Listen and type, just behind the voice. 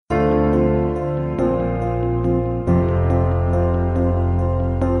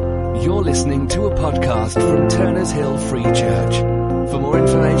You're listening to a podcast from Turners Hill Free Church. For more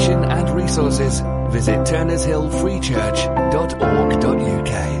information and resources, visit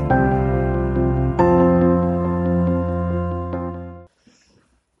turnershillfreechurch.org.uk.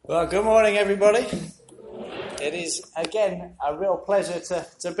 Well, good morning, everybody. It is, again, a real pleasure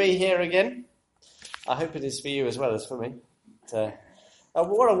to be here again. I hope it is for you as well as for me.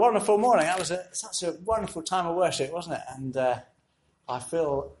 What a wonderful morning. That was such a wonderful time of worship, wasn't it? And I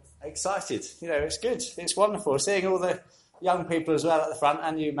feel excited. You know, it's good. It's wonderful. Seeing all the young people as well at the front,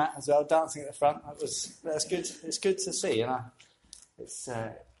 and you, Matt, as well, dancing at the front. That's good. It's good to see. And it's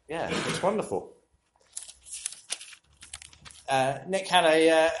wonderful. Nick had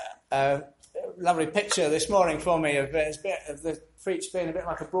a lovely picture this morning for me of the preach being a bit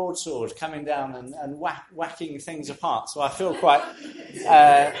like a broadsword coming down and whacking things apart. So I feel quite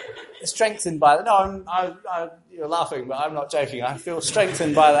strengthened by that. No, you're laughing, but I'm not joking. I feel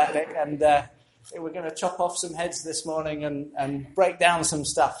strengthened by that, Nick. And we're going to chop off some heads this morning and break down some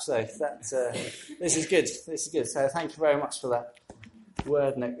stuff. So this is good. This is good. So thank you very much for that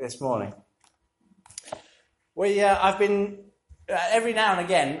word, Nick, this morning. I've been... every now and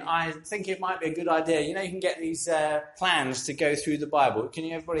again, I think it might be a good idea. You know, you can get these plans to go through the Bible. Can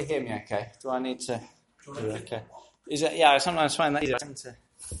you, everybody, hear me okay? Do I need to... Okay. Is it? Yeah, I sometimes find that easier. I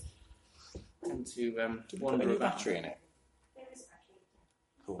tend to wander a battery in it.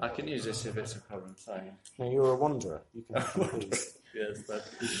 Cool. I can use this if it's a problem. Sorry. No, you're a wanderer. You can Yes, but...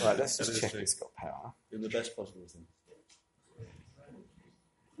 Right, let's just check it's got power. In the best possible thing.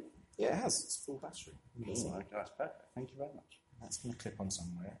 Yeah, it has. It's full battery. That's perfect. Thank you very much. That's going to clip on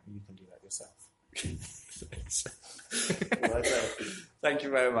somewhere, and you can do that yourself. Thank you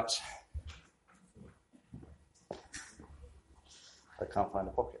very much. I can't find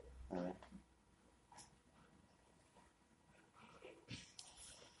a pocket.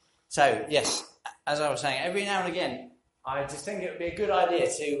 So, yes, as I was saying, every now and again, I just think it would be a good idea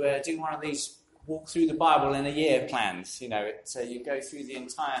to do one of these walk through the Bible in a year plans. You know, so you go through the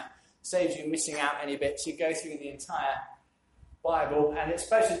entire, saves you missing out any bits, you go through the entire Bible, and it's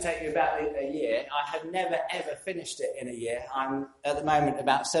supposed to take you about a year. I have never ever finished it in a year. I'm at the moment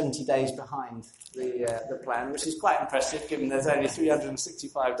about 70 days behind the plan, which is quite impressive given there's only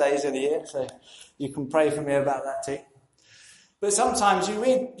 365 days in a year, so you can pray for me about that too. But sometimes you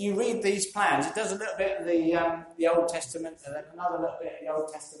read these plans. It does a little bit of the Old Testament, and then another little bit of the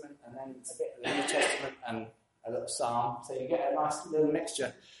Old Testament, and then a bit of the New Testament, and a little psalm. So you get a nice little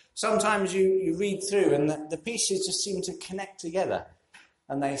mixture. Sometimes you read through, and the pieces just seem to connect together,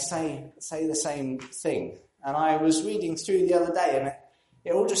 and they say the same thing. And I was reading through the other day, and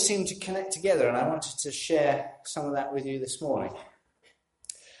it all just seemed to connect together, and I wanted to share some of that with you this morning.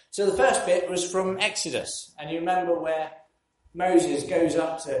 So the first bit was from Exodus, and you remember where Moses goes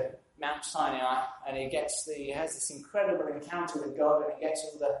up to Mount Sinai, and he has this incredible encounter with God, and he gets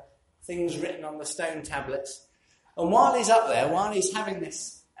all the things written on the stone tablets. And while he's up there, while he's having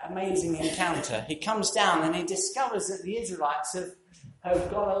this amazing encounter, he comes down and he discovers that the Israelites have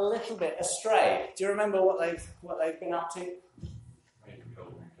gone a little bit astray. Do you remember what they've been up to?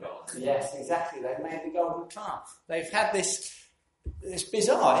 Yes, exactly. They've made the golden calf. They've had this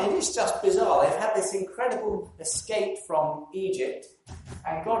bizarre, it is just bizarre, they've had this incredible escape from Egypt,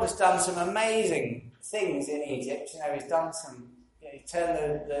 and God has done some amazing things in Egypt. You know, he's done he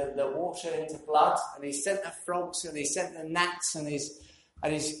turned the water into blood, and he sent the frogs, and he sent the gnats, and he's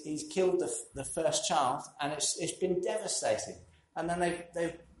killed the first child, and it's been devastating. And then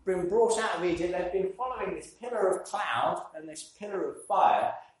they've been brought out of Egypt. They've been following this pillar of cloud and this pillar of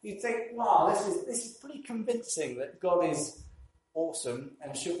fire. You'd think, wow, this is pretty convincing that God is awesome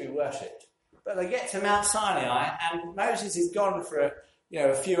and should be worshipped. But they get to Mount Sinai, and Moses is gone for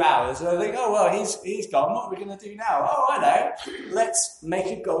a few hours, and they think, oh well, he's gone. What are we going to do now? Oh, I know. Let's make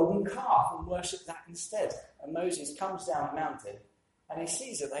a golden calf and worship that instead. And Moses comes down the mountain, and he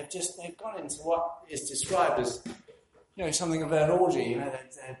sees that they've gone into what is described as, you know, something of an orgy. You know,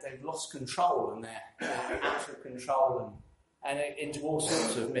 they've lost control, and they're out of control, and into all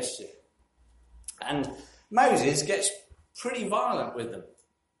sorts of mischief. And Moses gets pretty violent with them.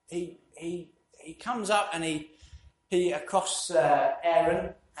 He comes up and he accosts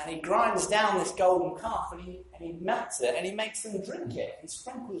Aaron, and he grinds down this golden calf, and he melts it, and he makes them drink it. He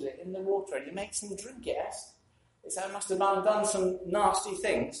sprinkles it in the water, and he makes them drink it. So it must have done some nasty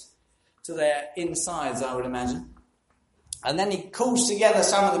things to their insides, I would imagine. And then he calls together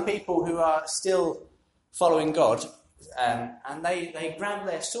some of the people who are still following God, and they grab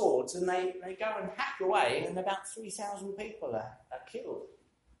their swords, and they go and hack away, and about 3,000 people are killed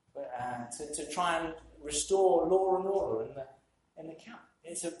to try and restore law and order in the camp.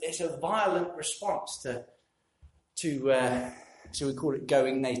 It's a violent response to shall we call it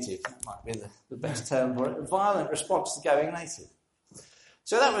going native? That might be the best term for it. A violent response to going native.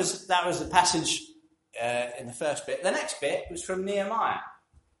 So that was the passage in the first bit. The next bit was from Nehemiah.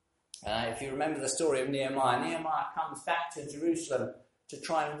 If you remember the story of Nehemiah comes back to Jerusalem to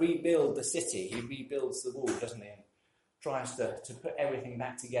try and rebuild the city. He rebuilds the wall, doesn't he? And tries to put everything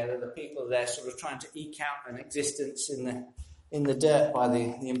back together. The people there sort of trying to eke out an existence in the dirt by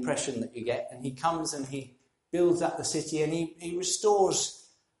the impression that you get. And he comes and he builds up the city, and he restores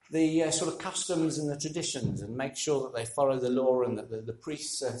the sort of customs and the traditions and makes sure that they follow the law and that the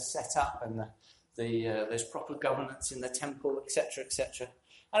priests are set up and there's proper governance in the temple, etc., etc.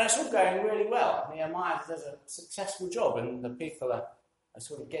 And it's all going really well. Nehemiah does a successful job, and the people are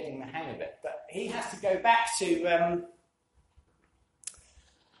sort of getting the hang of it. But he has to go back to...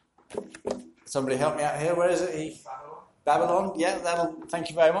 somebody help me out here. Where is it? Babylon. Yeah, thank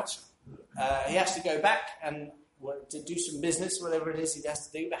you very much. He has to go back and to do some business, whatever it is he has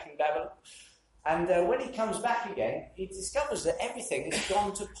to do back in Babylon. And when he comes back again, he discovers that everything has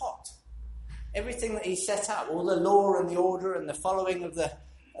gone to pot. Everything that he set up, all the law and the order and the following of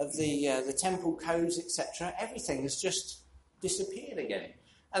the temple codes, etc., everything has just disappeared again.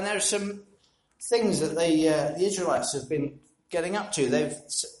 And there are some things that the Israelites have been getting up to.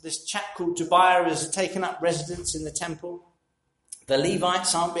 This chap called Tobiah has taken up residence in the temple. The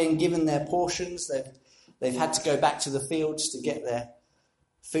Levites aren't being given their portions. They've had to go back to the fields to get their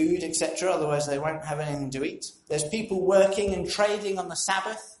food, etc. Otherwise they won't have anything to eat. There's people working and trading on the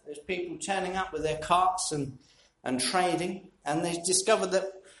Sabbath. There's people turning up with their carts and trading. And they've discovered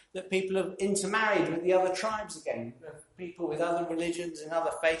that people have intermarried with the other tribes again. People with other religions and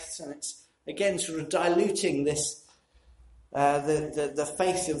other faiths. And it's, again, sort of diluting this the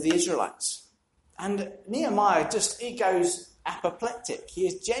faith of the Israelites. And Nehemiah he goes apoplectic. He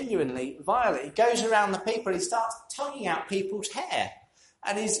is genuinely violent. He goes around the people, he starts tugging out people's hair.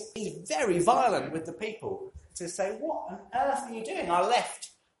 And he's very violent with the people to say, what on earth are you doing? I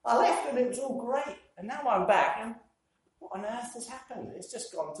left and it was all great. And now I'm back and what on earth has happened? It's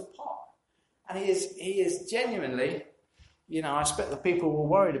just gone to pot. And he is genuinely, I expect the people were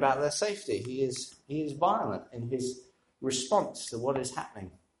worried about their safety. He is violent in his response to what is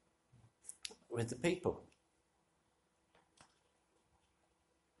happening with the people.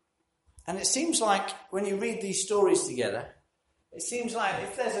 And it seems like when you read these stories together, it seems like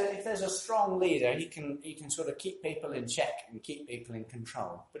if there's a strong leader, he can sort of keep people in check and keep people in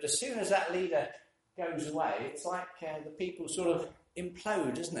control. But as soon as that leader goes away, it's like the people sort of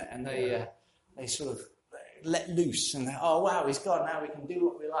implode, isn't it? And they sort of let loose and oh wow, he's gone, now we can do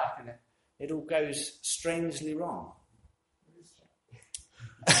what we like, and it all goes strangely wrong.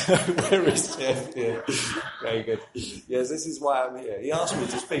 Where is Jeff? Yeah. Very good. Yes, this is why I'm here. He asked me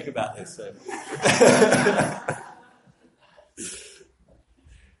to speak about this. So.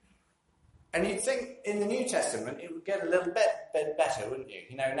 And you'd think in the New Testament it would get a little bit better, wouldn't you?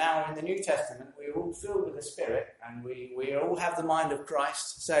 Now in the New Testament we're all filled with the Spirit and we all have the mind of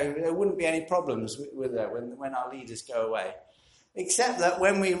Christ, so there wouldn't be any problems with when our leaders go away. Except that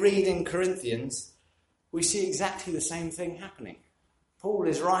when we read in Corinthians, we see exactly the same thing happening. Paul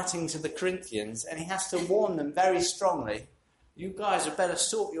is writing to the Corinthians and he has to warn them very strongly, you guys had better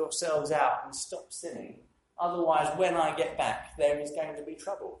sort yourselves out and stop sinning, otherwise when I get back there is going to be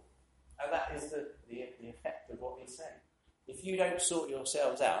trouble. And that is the effect of what he's saying. If you don't sort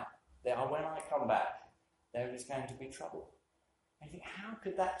yourselves out, then when I come back there is going to be trouble. I think, how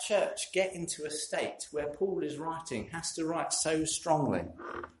could that church get into a state where Paul is writing, has to write so strongly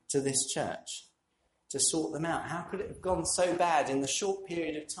to this church to sort them out? How could it have gone so bad in the short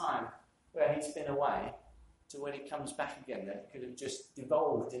period of time where he's been away to when he comes back again? That it could have just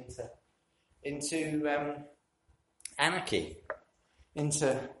devolved into anarchy,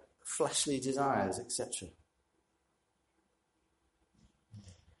 into fleshly desires, etc.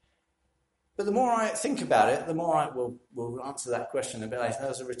 But the more I think about it, the more we'll answer that question a bit later. That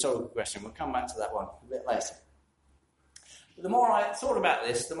was a rhetorical question. We'll come back to that one a bit later. But the more I thought about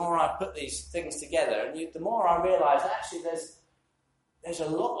this, the more I put these things together, and the more I realised actually there's a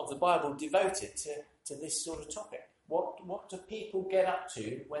lot of the Bible devoted to this sort of topic. What do people get up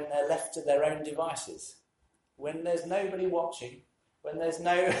to when they're left to their own devices? When there's nobody watching, when there's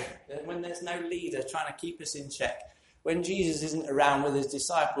no leader trying to keep us in check, when Jesus isn't around with his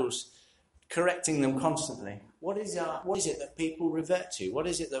disciples correcting them constantly, what is it that people revert to? What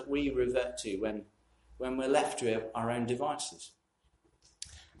is it that we revert to when we're left to our own devices?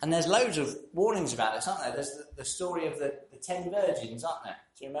 And there's loads of warnings about this, aren't there? There's the story of the 10 virgins, aren't there?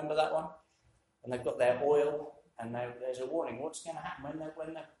 Do you remember that one? And they've got their oil And there's a warning. What's going to happen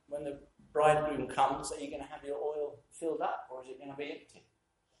when the bridegroom comes? Are you going to have your oil filled up, or is it going to be empty?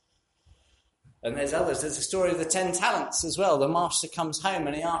 And there's others. There's the story of the 10 talents as well. The master comes home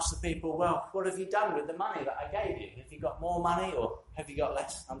and he asks the people, well, what have you done with the money that I gave you? Have you got more money or have you got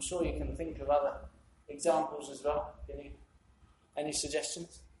less? I'm sure you can think of other examples as well. Any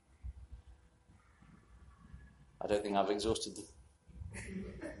suggestions? I don't think I've exhausted them.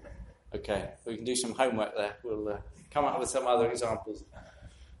 Okay, we can do some homework there. We'll come up with some other examples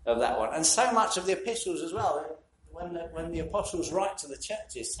of that one. And so much of the epistles as well, when the apostles write to the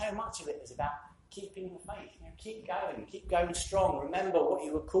churches, so much of it is about keeping the faith. Keep going strong. Remember what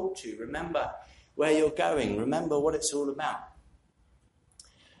you were called to. Remember where you're going. Remember what it's all about.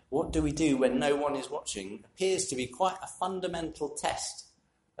 What do we do when no one is watching appears to be quite a fundamental test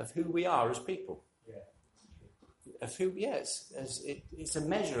of who we are as people. Of who, yes, it's a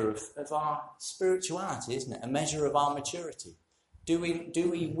measure of our spirituality, isn't it? A measure of our maturity. Do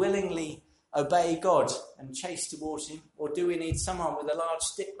we willingly obey God and chase towards him, or do we need someone with a large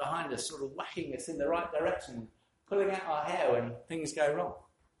stick behind us, sort of whacking us in the right direction, pulling out our hair when things go wrong?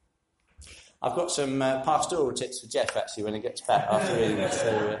 I've got some pastoral tips for Jeff actually when he gets back after reading this,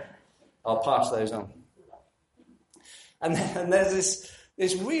 so I'll pass those on. And there's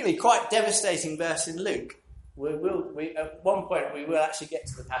this really quite devastating verse in Luke. At one point we will actually get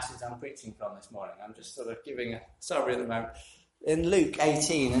to the passage I'm preaching from this morning. I'm just sort of giving a summary at the moment. In Luke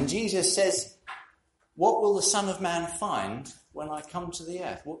 18, and Jesus says, what will the Son of Man find when I come to the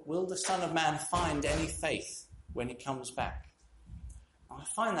earth? Will the Son of Man find any faith when he comes back? I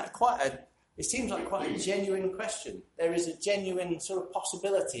find that it seems like quite a genuine question. There is a genuine sort of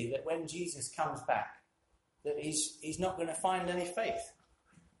possibility that when Jesus comes back, that he's not going to find any faith.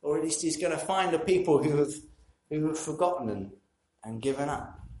 Or at least he's going to find a people who have forgotten and given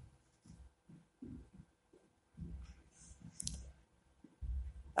up.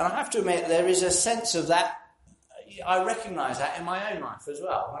 And I have to admit, there is a sense of that. I recognise that in my own life as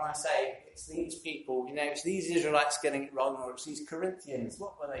well. When I say it's these people, it's these Israelites getting it wrong, or it's these Corinthians,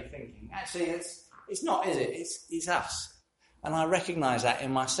 what were they thinking? Actually, it's not, is it? It's us. And I recognise that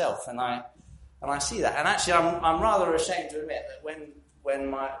in myself, and I see that. And actually, I'm rather ashamed to admit that when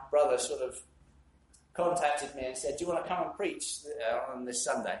my brother sort of contacted me and said, "Do you want to come and preach on this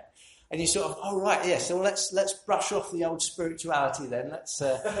Sunday?" And you sort of, oh right, yes. So let's brush off the old spirituality then. Let's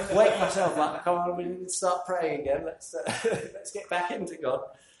wake myself up. Come on, we need to start praying again. Let's get back into God.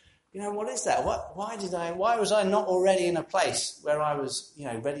 What is that? Why was I not already in a place where I was,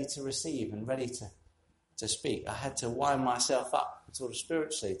 ready to receive and ready to speak? I had to wind myself up, sort of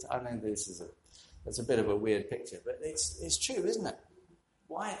spiritually. I know that's a bit of a weird picture, but it's true, isn't it?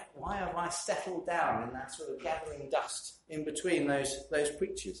 Why have I settled down in that sort of gathering dust in between those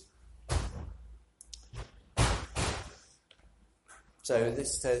preachers? So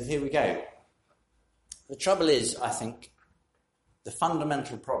here we go. The trouble is, I think, the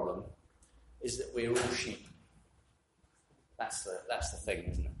fundamental problem is that we're all sheep. That's the thing,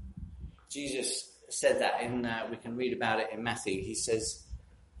 isn't it? Jesus said that we can read about it in Matthew. He says,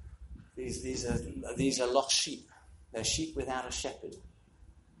 these are lost sheep. They're sheep without a shepherd.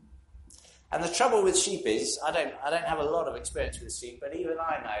 And the trouble with sheep is, I don't have a lot of experience with sheep, but even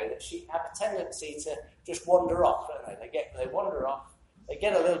I know that sheep have a tendency to just wander off, don't they? They wander off, they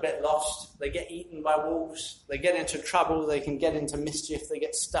get a little bit lost, they get eaten by wolves, they get into trouble, they can get into mischief, they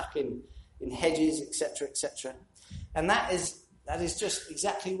get stuck in hedges, etc., etc. And that is just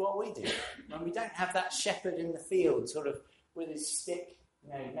exactly what we do. When we don't have that shepherd in the field, sort of with his stick,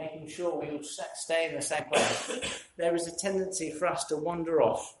 making sure we all stay in the same place, there is a tendency for us to wander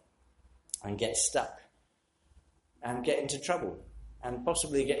off and get stuck and get into trouble and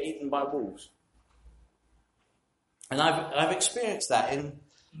possibly get eaten by wolves. And I've experienced that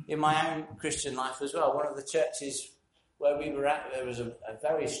in my own Christian life as well. One of the churches where we were at, there was a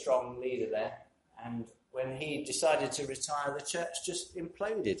very strong leader there, and when he decided to retire, the church just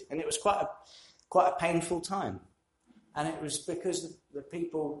imploded, and it was quite a painful time. And it was because the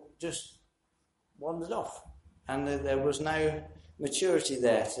people just wandered off, and there was no maturity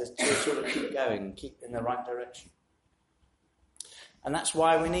there to sort of keep going and keep in the right direction. And that is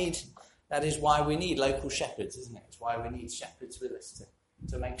why we need local shepherds, isn't it? It's why we need shepherds with us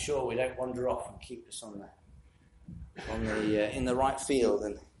to make sure we don't wander off and keep us in the right field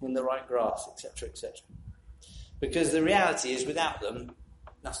and in the right grass, etc., etc. Because the reality is, without them,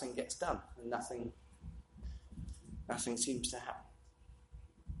 nothing gets done and nothing seems to happen.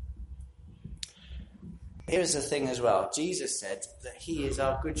 Here's the thing as well. Jesus said that he is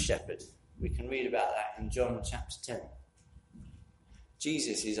our good shepherd. We can read about that in John chapter 10.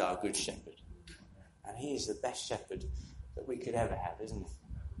 Jesus is our good shepherd. And he is the best shepherd that we could ever have, isn't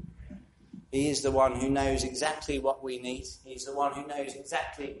he? He is the one who knows exactly what we need. He's the one who knows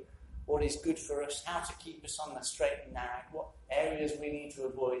exactly what is good for us, how to keep us on the straight and narrow, what areas we need to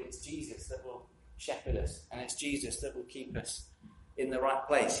avoid. It's Jesus that will shepherd us, and it's Jesus that will keep us in the right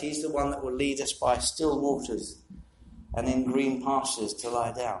place. He's the one that will lead us by still waters and in green pastures to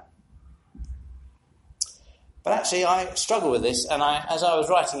lie down. But actually, I struggle with this, and as I was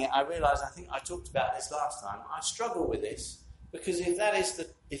writing it, I realised, I think I talked about this last time, I struggle with this, because if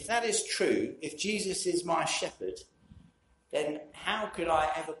that is true, if Jesus is my shepherd, then how could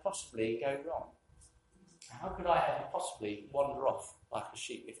I ever possibly go wrong? How could I ever possibly wander off like a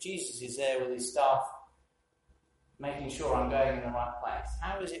sheep? If Jesus is there with his staff, making sure I'm going in the right place,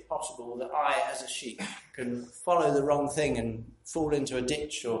 how is it possible that I, as a sheep, can follow the wrong thing and fall into a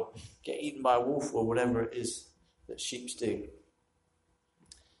ditch or get eaten by a wolf or whatever it is that sheep do?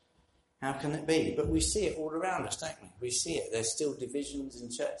 How can it be? But we see it all around us, don't we? We see it. There's still divisions in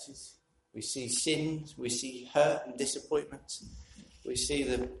churches. We see sins. We see hurt and disappointments. We see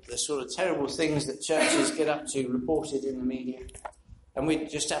the sort of terrible things that churches get up to reported in the media. And we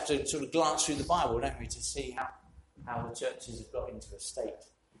just have to sort of glance through the Bible, don't we, to see how the churches have got into a state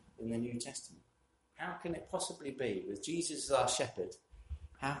in the New Testament. How can it possibly be, with Jesus as our shepherd,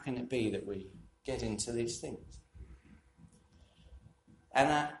 how can it be that we get into these things?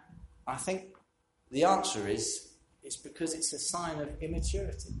 And I think the answer is it's because it's a sign of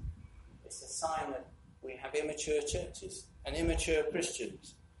immaturity. It's a sign that we have immature churches and immature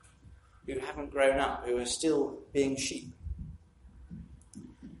Christians who haven't grown up, who are still being sheep.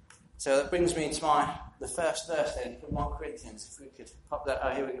 So that brings me to the first verse then from 1 Corinthians. If we could pop that.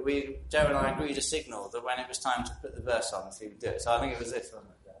 Oh, here we go. Joe and I agreed a signal that when it was time to put the verse on, he would do it. So I think it was this,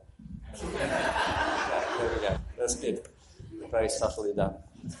 wasn't it? There we go. That's good. Very subtly done.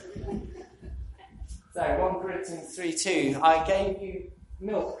 So 1 Corinthians 3:2. I gave you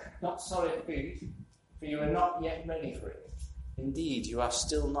milk, not solid food, for you are not yet ready for it. Indeed, you are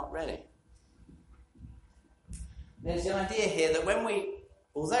still not ready. There's the idea here that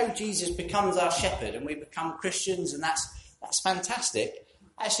although Jesus becomes our shepherd and we become Christians, and that's fantastic,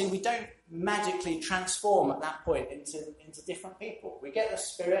 actually we don't magically transform at that point into different people. We get the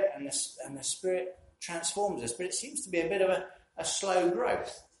Spirit, and the Spirit transforms us, but it seems to be a bit of a slow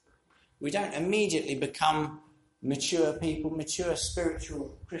growth. We don't immediately become mature people, mature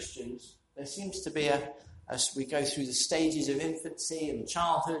spiritual Christians. There seems to be as we go through the stages of infancy and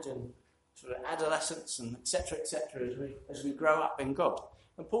childhood and sort of adolescence and etc., as we grow up in God.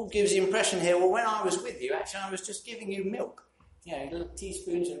 And Paul gives the impression here, well, when I was with you, actually I was just giving you milk, little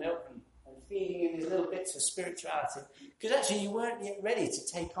teaspoons of milk and feeding you these little bits of spirituality, because actually you weren't yet ready to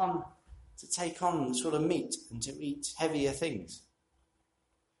take on sort of meat and to eat heavier things.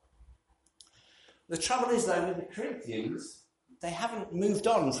 The trouble is, though, with the Corinthians, they haven't moved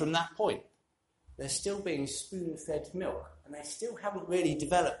on from that point. They're still being spoon-fed milk, and they still haven't really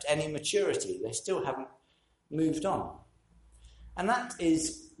developed any maturity. They still haven't moved on. And that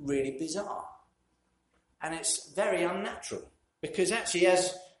is really bizarre. And it's very unnatural, because actually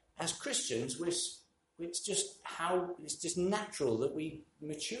as Christians, it's just natural that we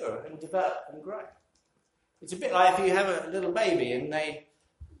mature and develop and grow. It's a bit like if you have a little baby and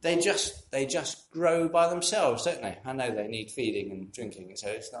they just grow by themselves, don't they? I know they need feeding and drinking, so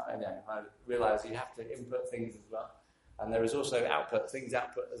it's not. I realise you have to input things as well, and there is also things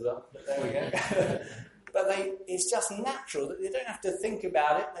output as well. But there we go. But it's just natural that they don't have to think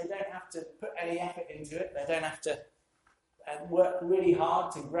about it. They don't have to put any effort into it. They don't have to work really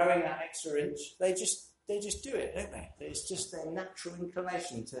hard to growing that extra inch. They just do it, don't they? It's just their natural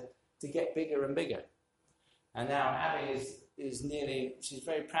inclination to get bigger and bigger. And now Abby she's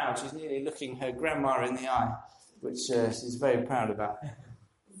very proud. She's nearly looking her grandma in the eye, which she's very proud about.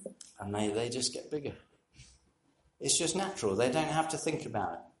 And they just get bigger. It's just natural. They don't have to think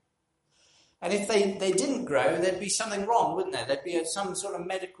about it. And if they didn't grow, there'd be something wrong, wouldn't there? There'd be some sort of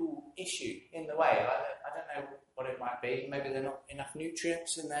medical issue in the way. I don't know what it might be. Maybe there's not enough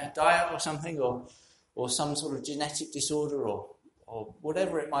nutrients in their diet or something, or some sort of genetic disorder or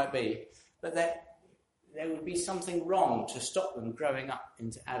whatever it might be. But there would be something wrong to stop them growing up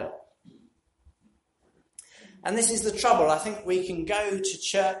into adults. And this is the trouble. I think we can go to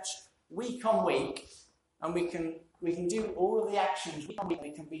church week on week, and we can do all of the actions week on week.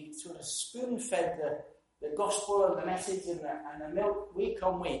 We can be sort of spoon-fed the gospel and the message and the milk week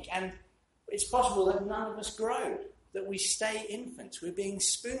on week. And it's possible that none of us grow, that we stay infants. We're being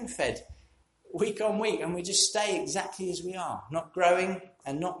spoon-fed week on week, and we just stay exactly as we are, not growing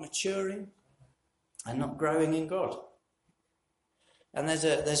and not maturing and not growing in God. And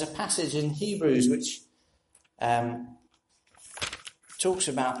there's a passage in Hebrews which talks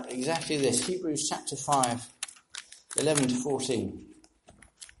about exactly this. Hebrews chapter 5, 11 to 14.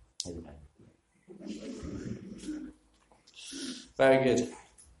 Here we go. Very good.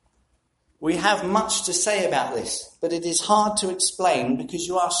 We have much to say about this, but it is hard to explain because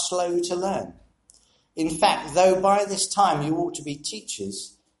you are slow to learn. In fact, though by this time you ought to be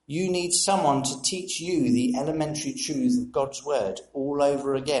teachers, you need someone to teach you the elementary truth of God's word all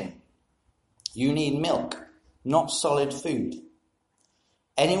over again. You need milk, not solid food.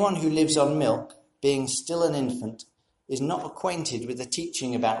 Anyone who lives on milk, being still an infant, is not acquainted with the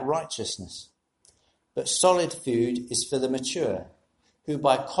teaching about righteousness. But solid food is for the mature, who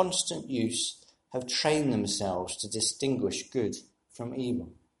by constant use have trained themselves to distinguish good from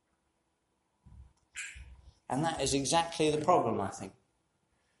evil. And that is exactly the problem, I think.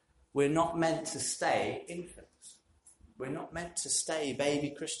 We're not meant to stay infants. We're not meant to stay baby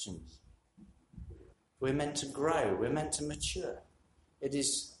Christians. We're meant to grow. We're meant to mature. It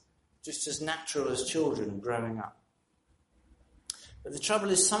is just as natural as children growing up. But the trouble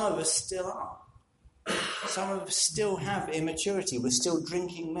is some of us still are. Some of us still have immaturity. We're still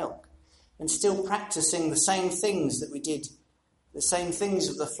drinking milk and still practicing the same things that we did, the same things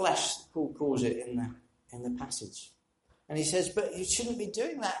of the flesh, Paul calls it in the passage. And he says, but you shouldn't be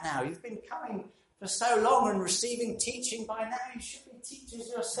doing that now. You've been coming for so long and receiving teaching. By now you should be teachers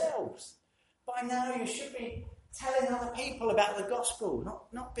yourselves. By now you should be telling other people about the gospel,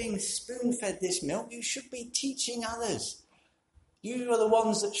 not being spoon-fed this milk. You should be teaching others. You are the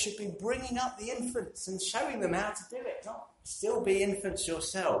ones that should be bringing up the infants and showing them how to do it, not still be infants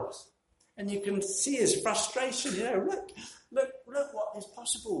yourselves. And you can see his frustration. Look what is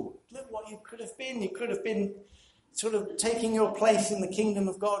possible. Look what you could have been. You could have been sort of taking your place in the kingdom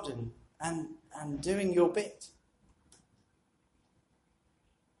of God and doing your bit.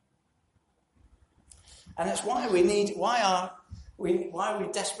 And that's why we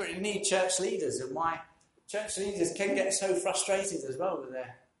desperately need church leaders, and why church leaders can get so frustrated as well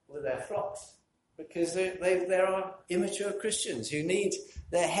with their flocks, because there are immature Christians who need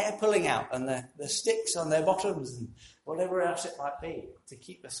their hair pulling out and the sticks on their bottoms and whatever else it might be to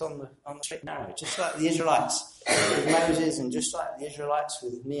keep us on the straight and narrow, just like the Israelites with Moses, and just like the Israelites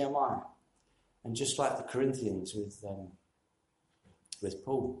with Nehemiah, and just like the Corinthians with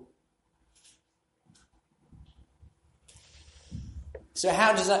Paul. So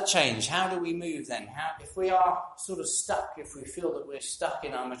how does that change? How do we move then? If we are sort of stuck, if we feel that we're stuck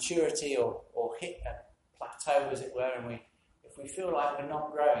in our maturity or hit a plateau, as it were, and if we feel like we're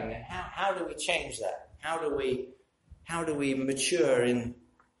not growing, then how do we change that? How do we mature in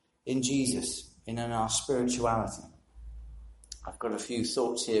Jesus, in our spirituality? I've got a few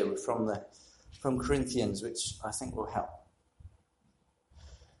thoughts here from Corinthians which I think will help.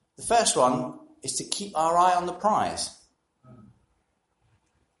 The first one is to keep our eye on the prize,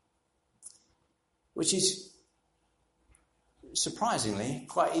 which is surprisingly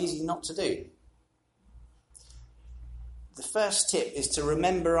quite easy not to do. The first tip is to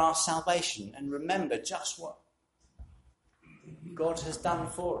remember our salvation and remember just what God has done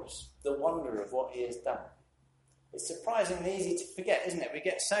for us, the wonder of what he has done. It's surprisingly easy to forget, isn't it? We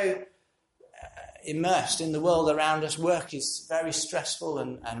get so immersed in the world around us. Work is very stressful,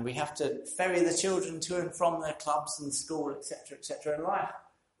 and we have to ferry the children to and from their clubs and school, etc., etc. And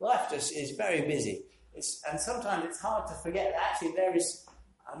life just is very busy. And sometimes it's hard to forget that actually there is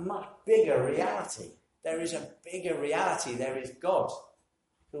a much bigger reality. There is a bigger reality. There is God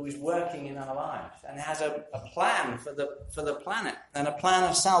who is working in our lives and has a plan for the planet and a plan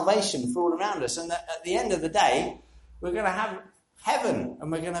of salvation for all around us. And that at the end of the day, we're going to have heaven,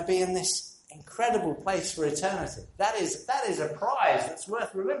 and we're going to be in this incredible place for eternity. That is a prize that's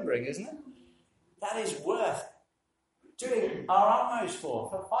worth remembering, isn't it? That is worth doing our utmost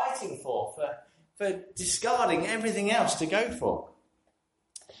for fighting for discarding everything else to go for.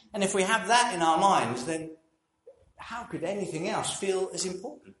 And if we have that in our minds, then how could anything else feel as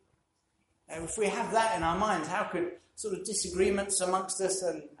important? And if we have that in our minds, how could sort of disagreements amongst us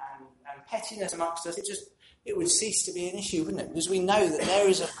and pettiness amongst us, it would cease to be an issue, wouldn't it? Because we know that there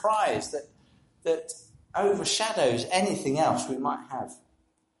is a prize that overshadows anything else we might have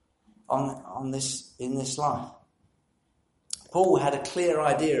in this life. Paul had a clear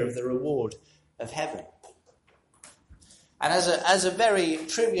idea of the reward of heaven. And as a very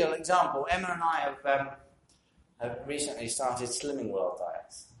trivial example, Emma and I have recently started Slimming World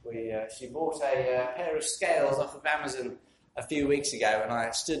diets. She bought a pair of scales off of Amazon a few weeks ago, and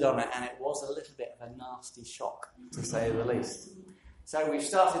I stood on it, and it was a little bit of a nasty shock, to say the least. So we've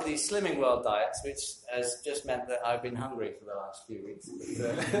started these Slimming World diets, which has just meant that I've been hungry for the last few weeks.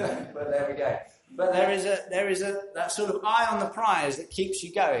 But there we go. But there is that sort of eye on the prize that keeps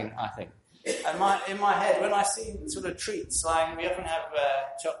you going, I think. And in my head, when I see sort of treats lying, we often have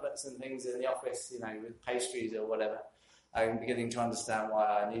chocolates and things in the office, with pastries or whatever. I'm beginning to understand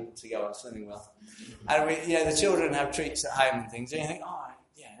why I need to go on Slimming World. And the children have treats at home and things, and you think,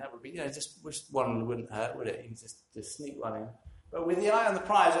 that would be, just one wouldn't hurt, would it? You just sneak one in. But with the eye on the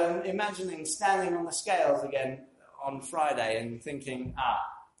prize, I'm imagining standing on the scales again on Friday and thinking,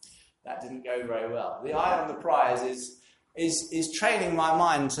 that didn't go very well. The eye on the prize is training my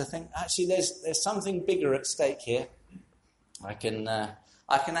mind to think, actually, there's something bigger at stake here. I can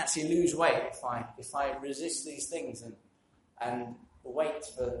actually lose weight if I resist these things and wait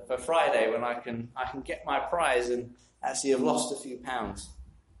for Friday when I can get my prize and actually have lost a few pounds.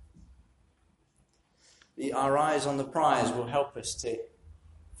 Our eyes on the prize will help us to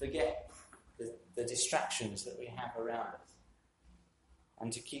forget the distractions that we have around us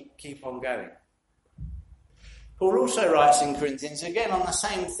and to keep on going. Paul also writes in Corinthians, again on the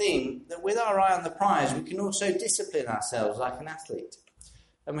same theme, that with our eye on the prize we can also discipline ourselves like an athlete.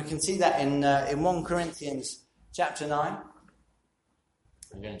 And we can see that in 1 Corinthians chapter 9.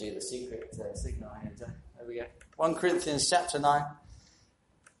 I'm going to do the secret signal here. There we go. 1 Corinthians chapter 9.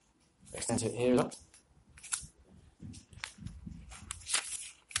 Extend to it here. Look.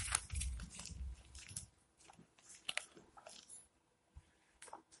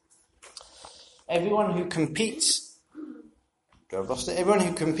 Everyone who competes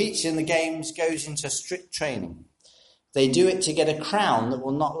in the games goes into strict training. They do it to get a crown that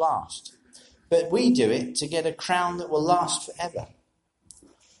will not last. But we do it to get a crown that will last forever.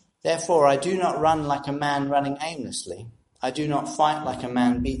 Therefore, I do not run like a man running aimlessly. I do not fight like a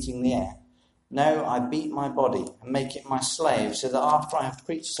man beating the air. No, I beat my body and make it my slave, so that after I have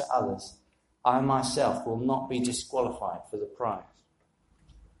preached to others, I myself will not be disqualified for the prize.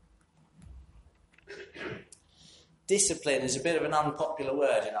 Discipline is a bit of an unpopular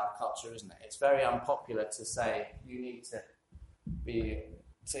word in our culture, isn't it? It's very unpopular to say you need to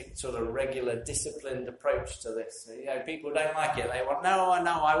take sort of regular, disciplined approach to this. People don't like it. They want, no,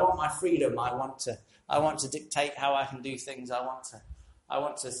 I want my freedom. I want to dictate how I can do things. I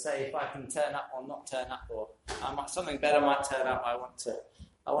want to say if I can turn up or not turn up, or something better might turn up. I want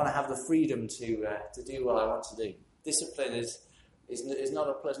to have the freedom to do what I want to do. Discipline is not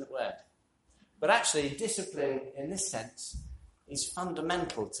a pleasant word. But actually, discipline, in this sense, is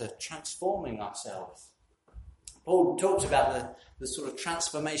fundamental to transforming ourselves. Paul talks about the sort of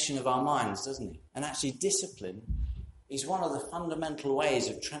transformation of our minds, doesn't he? And actually, discipline is one of the fundamental ways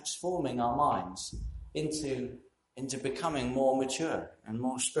of transforming our minds into becoming more mature and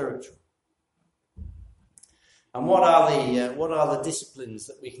more spiritual. And what are the disciplines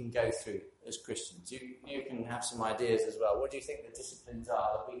that we can go through as Christians? You can have some ideas as well. What do you think the disciplines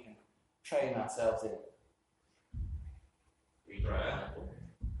are that we can train ourselves in? Read prayer.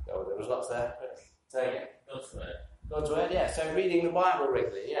 Oh, there was lots there. Say again. God's word. God's word, yeah. So reading the Bible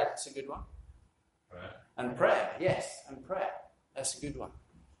regularly, yeah, that's a good one. Prayer. And prayer, yes, and prayer. That's a good one.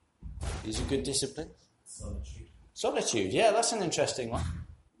 These are good disciplines. Solitude. Solitude, yeah, that's an interesting one.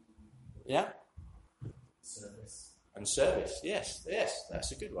 Yeah. Service. And service, yes,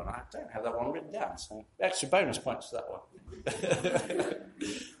 that's a good one. I don't have that one written down, so extra bonus points for that one.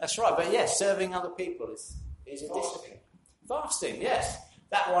 That's right, but yes, serving other people is a discipline. Fasting, yes.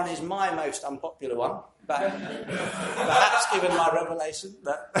 That one is my most unpopular one, but perhaps given my revelation.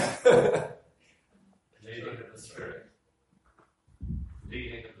 But Leading of the Spirit.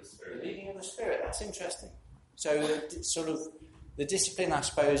 Leading of the Spirit. Leading of the Spirit, that's interesting. So the discipline, I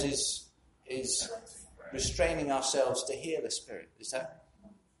suppose, is restraining ourselves to hear the Spirit. Is that?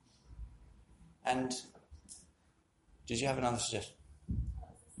 And did you have another suggestion?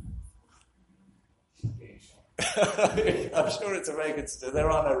 I'm sure it's a very good suggestion.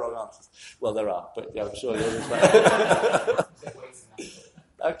 There are no wrong answers. Well, there are, but yeah, I'm sure yours is right.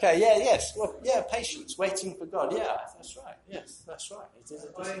 Okay, yeah, yes. Well, yeah, patience, waiting for God. Yeah, that's right. Yes, that's right. It is a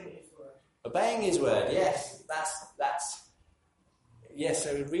discipline. Obeying His word. Yes, that's. Yes,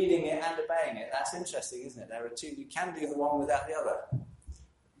 so reading it and obeying it. That's interesting, isn't it? There are two. You can do the one without the other.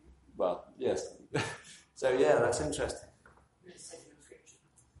 Well, yes. So yeah, that's interesting.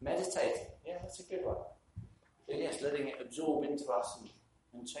 Meditating. Yeah, that's a good one. So yes, letting it absorb into us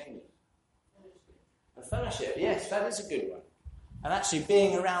and change it. And fellowship. Yes, that is a good one. And actually,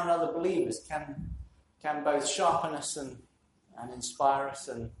 being around other believers can both sharpen us and inspire us.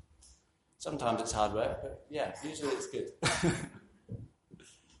 And sometimes it's hard work, but yeah, usually it's good.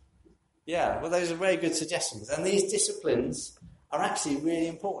 Yeah, well, those are very good suggestions. And these disciplines are actually really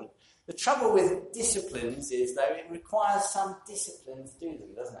important. The trouble with disciplines is, though, it requires some discipline to do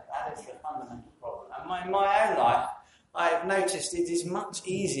them, doesn't it? That is the fundamental problem. And in my own life, I've noticed it is much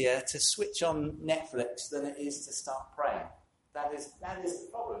easier to switch on Netflix than it is to start praying. That is the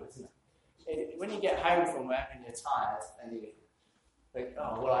problem, isn't it? When you get home from work and you're tired, and you think,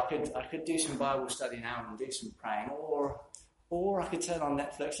 oh, well, I could do some Bible study now and do some praying, or I could turn on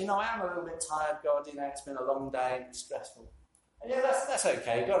Netflix. I am a little bit tired, God, it's been a long day and it's stressful. And yeah, that's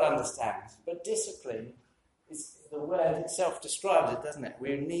okay, God understands. But discipline, is the word itself describes it, doesn't it?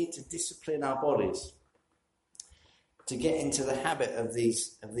 We need to discipline our bodies to get into the habit of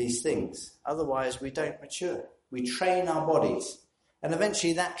these things. Otherwise, we don't mature. We train our bodies. And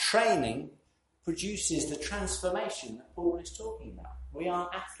eventually that training produces the transformation that Paul is talking about. We are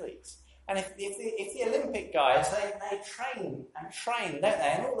athletes. And if the Olympic guys, they train and train, don't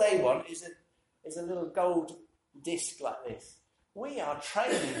they? And all they want is a little gold disc like this. We are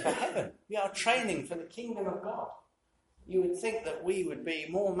training for heaven. We are training for the kingdom of God. You would think that we would be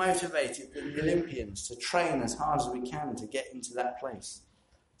more motivated than the Olympians to train as hard as we can to get into that place,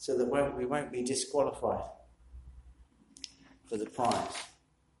 so that we won't be disqualified for the prize.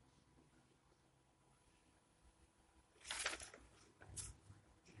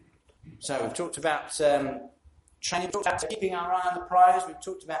 So we've talked about training, we've talked about keeping our eye on the prize, we've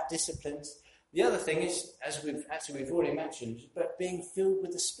talked about disciplines. The other thing is, as we've already mentioned, but being filled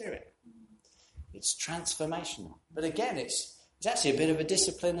with the Spirit. It's transformational. But again, it's actually a bit of a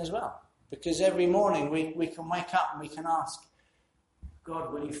discipline as well. Because every morning we can wake up and we can ask,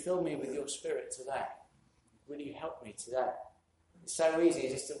 God, will you fill me with your Spirit today? Will you help me today? It's so easy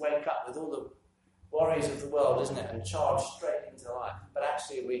just to wake up with all the worries of the world, isn't it? And charge straight into life. But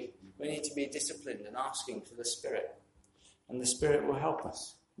actually we need to be disciplined and asking for the Spirit. And the Spirit will help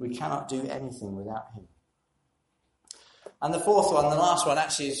us. We cannot do anything without him. And the fourth one, the last one,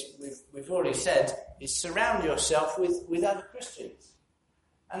 actually, is we've already said, is surround yourself with other Christians.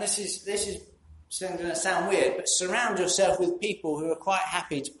 And this is going to sound weird, but surround yourself with people who are quite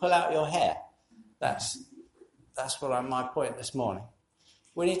happy to pull out your hair. That's my point this morning.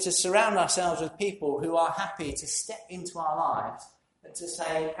 We need to surround ourselves with people who are happy to step into our lives and to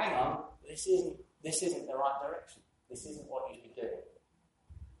say, hang on, this isn't the right direction. This isn't what you should do.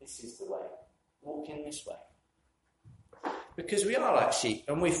 This is the way. Walk in this way. Because we are like sheep,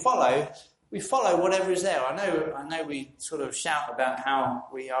 and we follow whatever is there. I know we sort of shout about how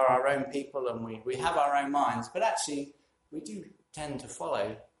we are our own people and we have our own minds, but actually we do tend to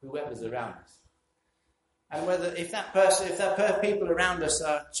follow whoever's around us. And if people around us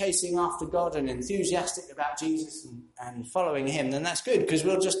are chasing after God and enthusiastic about Jesus and following him, then that's good, because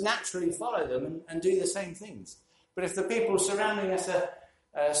we'll just naturally follow them and do the same things. But if the people surrounding us are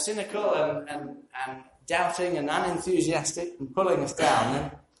cynical and doubting and unenthusiastic and pulling us down,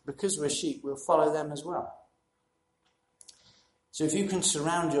 then because we're sheep, we'll follow them as well. So if you can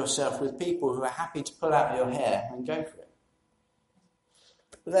surround yourself with people who are happy to pull out your hair, then go for it.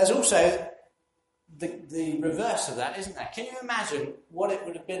 But there's also the reverse of that, isn't there? Can you imagine what it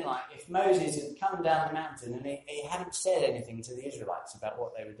would have been like if Moses had come down the mountain and he hadn't said anything to the Israelites about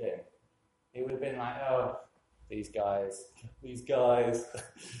what they were doing? He would have been like, oh, these guys,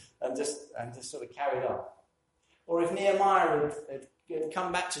 and just sort of carried on. Or if Nehemiah had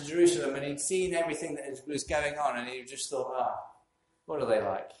come back to Jerusalem and he'd seen everything that was going on, and he just thought, what are they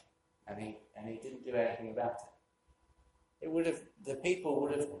like? And he didn't do anything about it. The people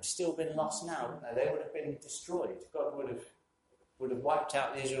would have still been lost now, wouldn't they? They would have been destroyed. God would have wiped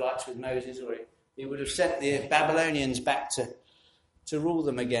out the Israelites with Moses, or he would have sent the Babylonians back to rule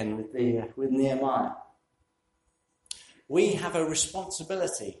them again with Nehemiah. We have a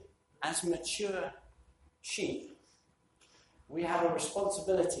responsibility as mature sheep. We have a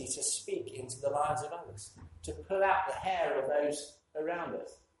responsibility to speak into the lives of others, to pull out the hair of those around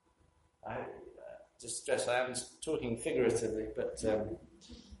us. Just stress, I am talking figuratively, but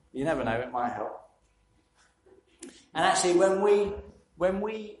you never know, it might help. And actually, when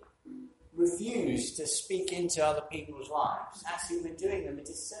we refuse to speak into other people's lives, actually we're doing them a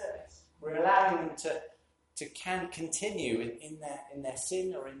disservice. We're allowing them to continue in their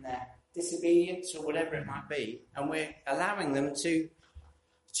sin or in their disobedience or whatever it might be, and we're allowing them to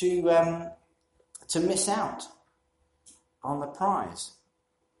miss out on the prize.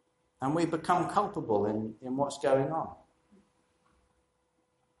 And we become culpable in what's going on.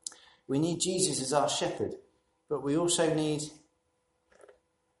 We need Jesus as our shepherd, but we also need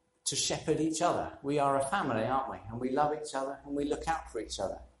to shepherd each other. We are a family, aren't we? And we love each other and we look out for each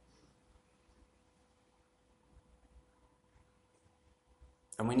other.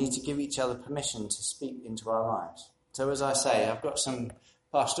 And we need to give each other permission to speak into our lives. So as I say, I've got some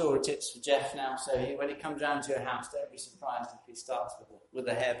pastoral tips for Jeff now. So when he comes round to your house, don't be surprised if he starts with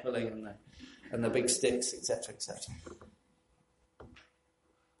the hair pulling and the big sticks, etc., etc.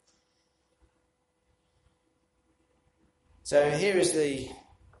 So here is the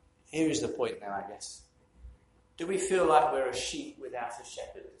point now, I guess. Do we feel like we're a sheep without a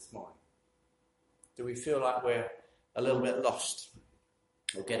shepherd this morning? Do we feel like we're a little bit lost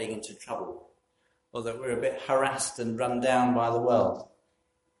or getting into trouble? Or that we're a bit harassed and run down by the world?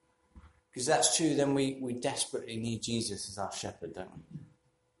 Because that's true, then we desperately need Jesus as our shepherd, don't we?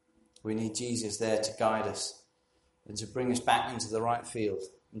 We need Jesus there to guide us and to bring us back into the right field,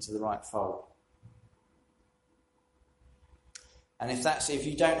 into the right fold. And if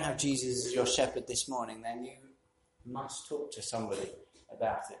you don't have Jesus as your shepherd this morning, then you must talk to somebody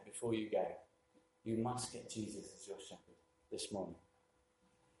about it before you go. You must get Jesus as your shepherd this morning.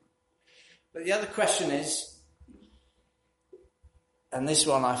 But the other question is, and this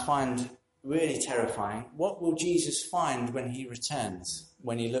one I find really terrifying, what will Jesus find when he returns,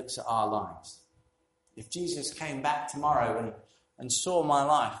 when he looks at our lives? If Jesus came back tomorrow and saw my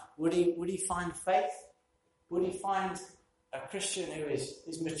life, would he find faith? Would he find a Christian who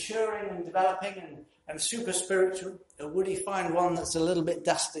is maturing and developing and super spiritual? Or would he find one that's a little bit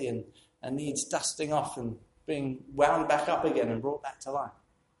dusty and needs dusting off and being wound back up again and brought back to life?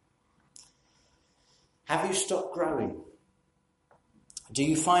 Have you stopped growing? Do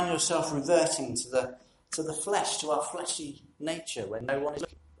you find yourself reverting to the flesh, to our fleshy nature when no one is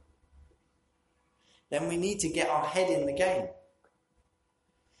looking? Then we need to get our head in the game.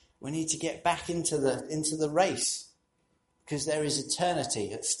 We need to get back into the race, because there is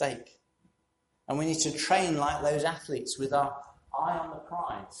eternity at stake. And we need to train like those athletes with our eye on the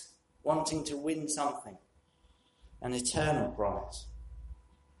prize, wanting to win something, an eternal prize.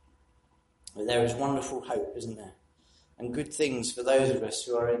 But there is wonderful hope, isn't there? And good things for those of us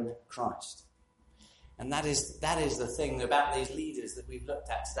who are in Christ. And that is the thing about these leaders that we've looked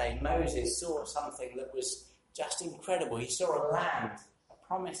at today. Moses saw something that was just incredible. He saw a land, a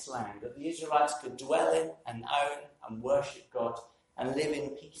promised land, that the Israelites could dwell in and own and worship God and live in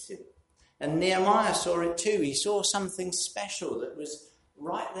peace in. And Nehemiah saw it too. He saw something special that was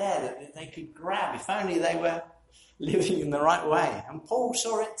right there that they could grab if only they were living in the right way. And Paul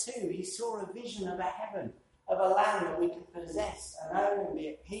saw it too. He saw a vision of a heaven, of a land that we could possess and own and be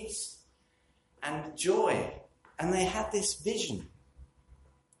at peace and joy. And they had this vision.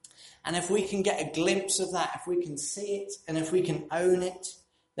 And if we can get a glimpse of that, if we can see it, and if we can own it,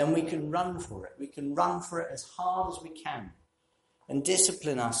 then we can run for it. We can run for it as hard as we can and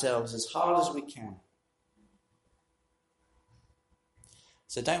discipline ourselves as hard as we can.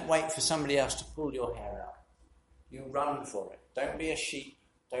 So don't wait for somebody else to pull your hair out. You run for it. Don't be a sheep.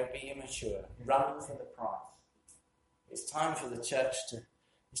 Don't be immature. Run for the prize. It's time for the church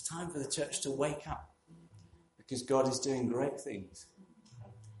to wake up, because God is doing great things.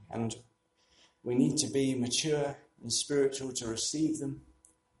 And we need to be mature and spiritual to receive them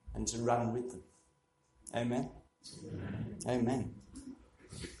and to run with them. Amen? Amen.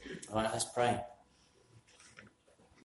 All right, let's pray.